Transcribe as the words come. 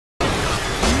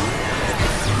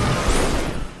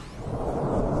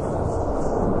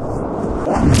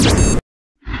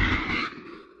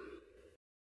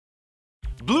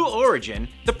Origin,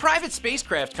 the private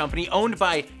spacecraft company owned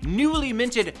by newly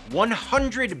minted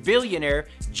 100 billionaire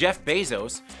Jeff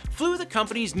Bezos, flew the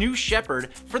company's new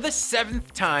Shepherd for the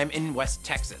 7th time in West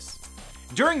Texas.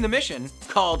 During the mission,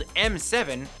 called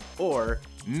M7, or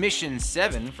Mission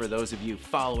 7 for those of you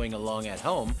following along at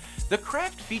home, the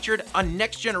craft featured a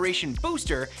next-generation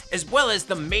booster as well as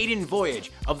the maiden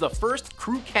voyage of the first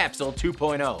Crew Capsule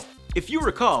 2.0. If you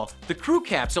recall, the Crew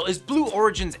Capsule is Blue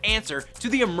Origin's answer to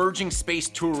the emerging space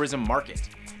tourism market.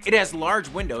 It has large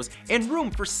windows and room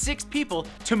for 6 people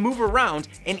to move around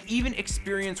and even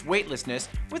experience weightlessness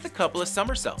with a couple of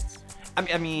somersaults.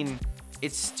 I mean,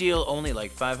 it's still only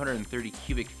like 530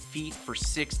 cubic feet for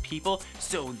 6 people,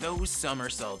 so those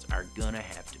somersaults are gonna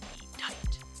have to be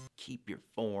tight. Keep your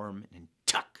form and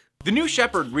tuck. The new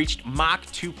Shepherd reached Mach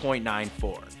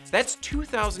 2.94. That's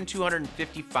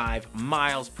 2,255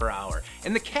 miles per hour,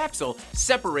 and the capsule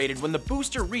separated when the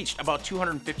booster reached about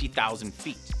 250,000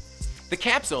 feet. The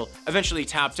capsule eventually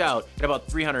topped out at about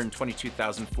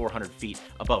 322,400 feet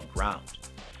above ground.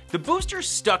 The booster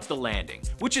stuck the landing,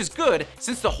 which is good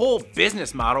since the whole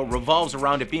business model revolves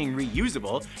around it being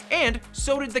reusable, and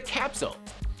so did the capsule.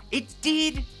 It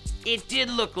did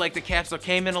look like the capsule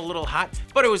came in a little hot,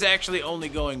 but it was actually only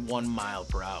going 1 mile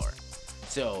per hour.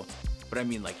 So, but I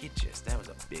mean, like, that was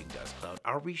a big dust cloud.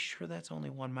 Are we sure that's only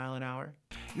 1 mile an hour?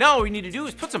 Now all we need to do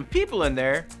is put some people in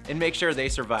there and make sure they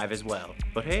survive as well.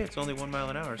 But hey, it's only 1 mile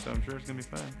an hour, so I'm sure it's gonna be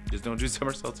fine. Just don't do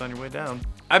somersaults on your way down.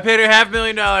 I paid her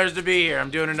 $500,000 to be here. I'm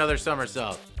doing another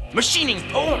somersault. Machining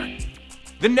porn!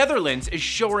 The Netherlands is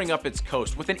shoring up its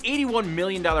coast with an $81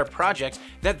 million project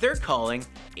that they're calling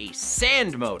a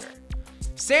sand motor.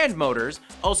 Sand motors,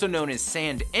 also known as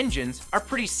sand engines, are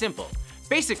pretty simple.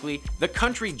 Basically, the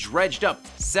country dredged up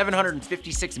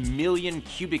 756 million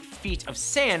cubic feet of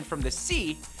sand from the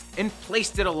sea and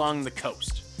placed it along the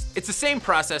coast. It's the same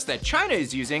process that China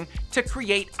is using to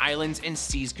create islands and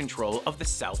seize control of the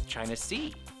South China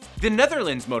Sea. The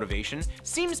Netherlands' motivation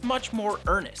seems much more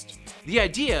earnest. The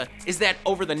idea is that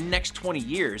over the next 20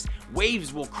 years,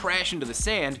 waves will crash into the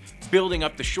sand, building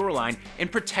up the shoreline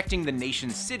and protecting the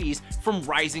nation's cities from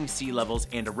rising sea levels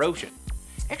and erosion.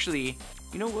 Actually,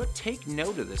 you know what? Take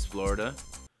note of this, Florida.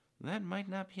 That might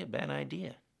not be a bad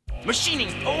idea.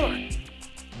 Machining porn!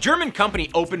 German company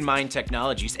Open Mind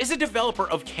Technologies is a developer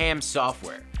of CAM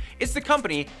software. It's the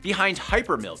company behind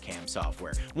Hypermill CAM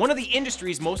software, one of the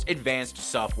industry's most advanced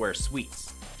software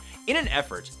suites. In an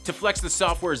effort to flex the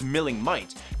software's milling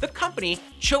might, the company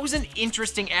chose an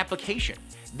interesting application.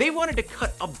 They wanted to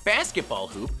cut a basketball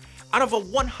hoop out of a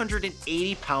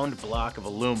 180-pound block of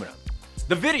aluminum.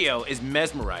 The video is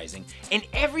mesmerizing and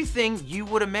everything you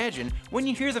would imagine when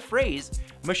you hear the phrase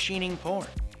machining porn.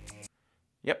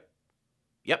 Yep.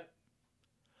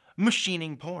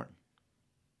 Machining porn.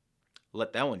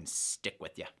 Let that one stick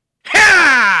with you.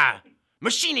 Ha!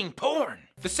 Machining porn!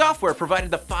 The software provided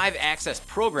the 5-axis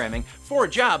programming for a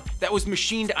job that was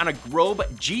machined on a Grobe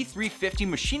G350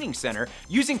 machining center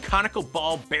using conical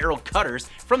ball barrel cutters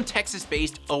from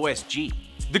Texas-based OSG.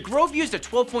 The Grobe used a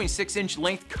 12.6-inch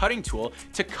length cutting tool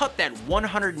to cut that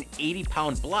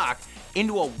 180-pound block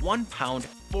into a 1-pound,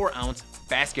 4-ounce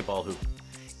basketball hoop.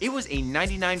 It was a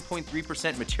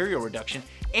 99.3% material reduction,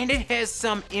 and it has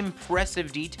some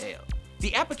impressive detail.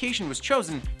 The application was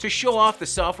chosen to show off the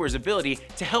software's ability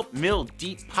to help mill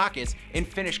deep pockets and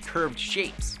finish curved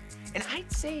shapes. And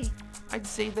I'd say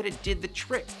that it did the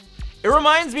trick. It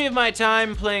reminds me of my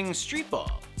time playing street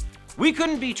ball. We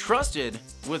couldn't be trusted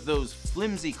with those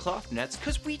flimsy cloth nets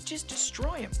because we'd just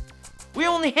destroy them. We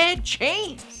only had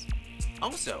chains.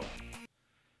 Also,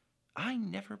 I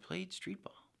never played street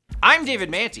ball. I'm David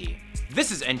Manti.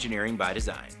 This is Engineering by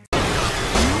Design.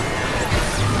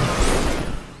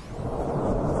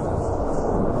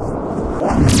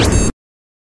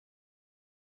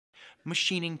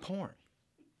 Machining porn.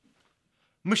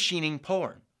 Machining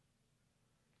porn.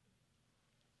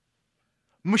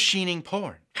 Machining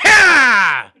porn.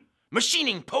 Ha!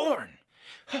 Machining porn.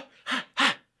 Ha, ha,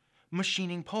 ha.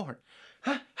 Machining porn.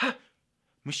 Ha, ha.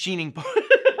 Machining porn.